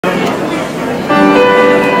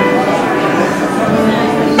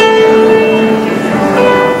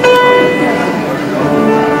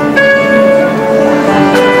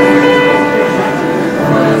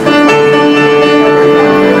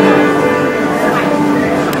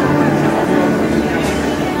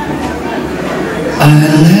I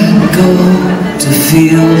let go to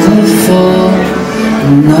feel the fall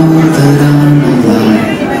and know that I'm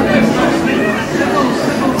alive.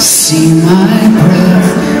 See my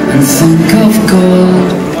breath and think of God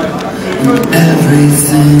and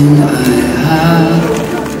everything I have.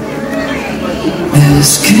 This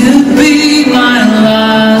could be my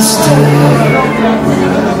last day.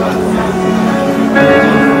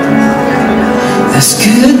 This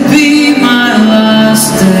could be my last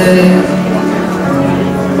day.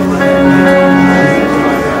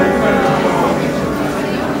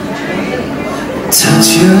 Touch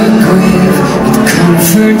your grave, it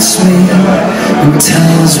comforts me and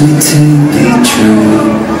tells me to be true.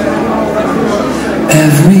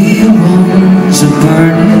 Everyone's a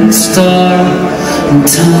burning star and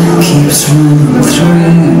time keeps running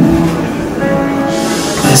through.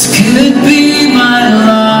 This could be my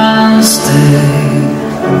last day.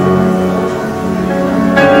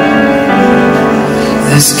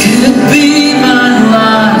 This could be my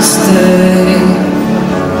last day.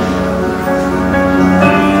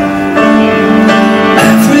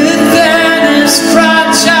 Everything is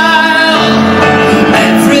fragile,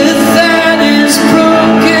 everything is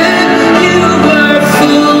broken. You were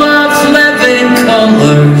full of living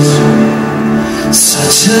colors,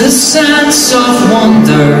 such a sense of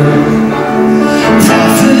wonder.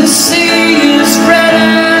 Prophecy is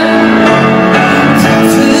written,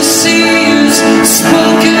 prophecy is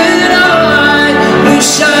spoken. I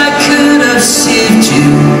wish I could have saved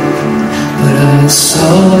you, but I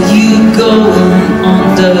saw you going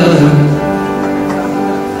under.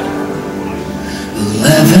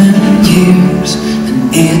 11 years and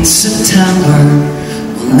 8 September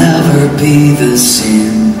will never be the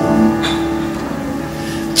same.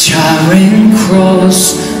 Charing Cross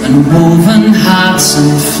and woven hats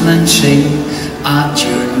and flinching at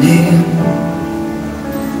your name.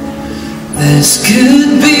 This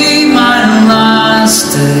could be my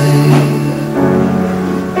last day.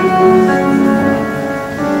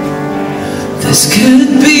 This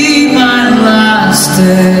could be my last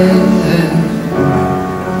day.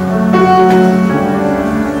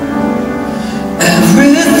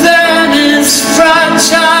 Everything is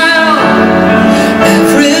fragile,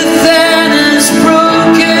 everything is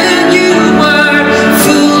broken. You were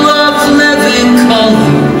full of living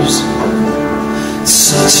colors,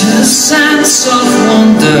 such a sense of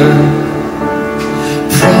wonder.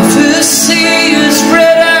 Prophecy is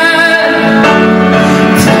written,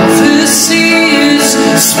 prophecy is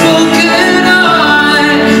spoken. I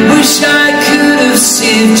wish I could have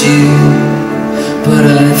saved you, but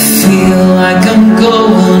I feel like I'm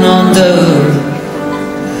going under.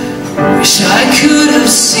 Wish I could have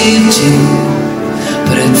saved you,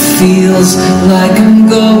 but it feels like I'm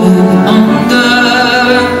going under.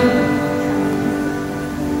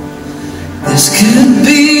 This could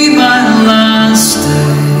be my last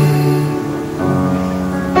day.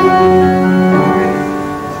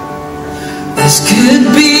 This could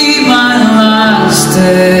be my last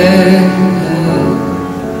day.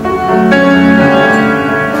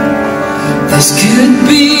 This could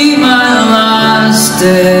be my last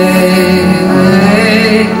day.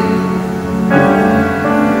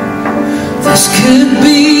 This could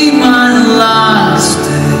be my last day.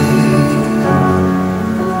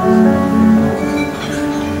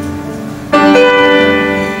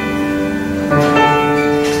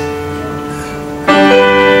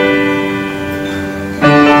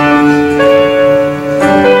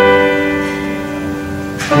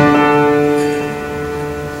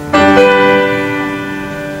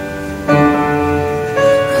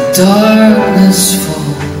 Darkness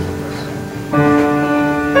falls,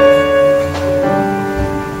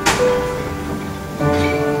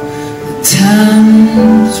 the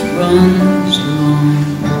Thames runs long.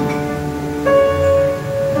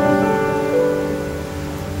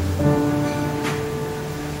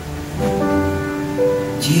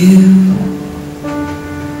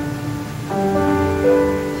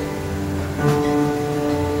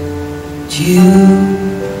 You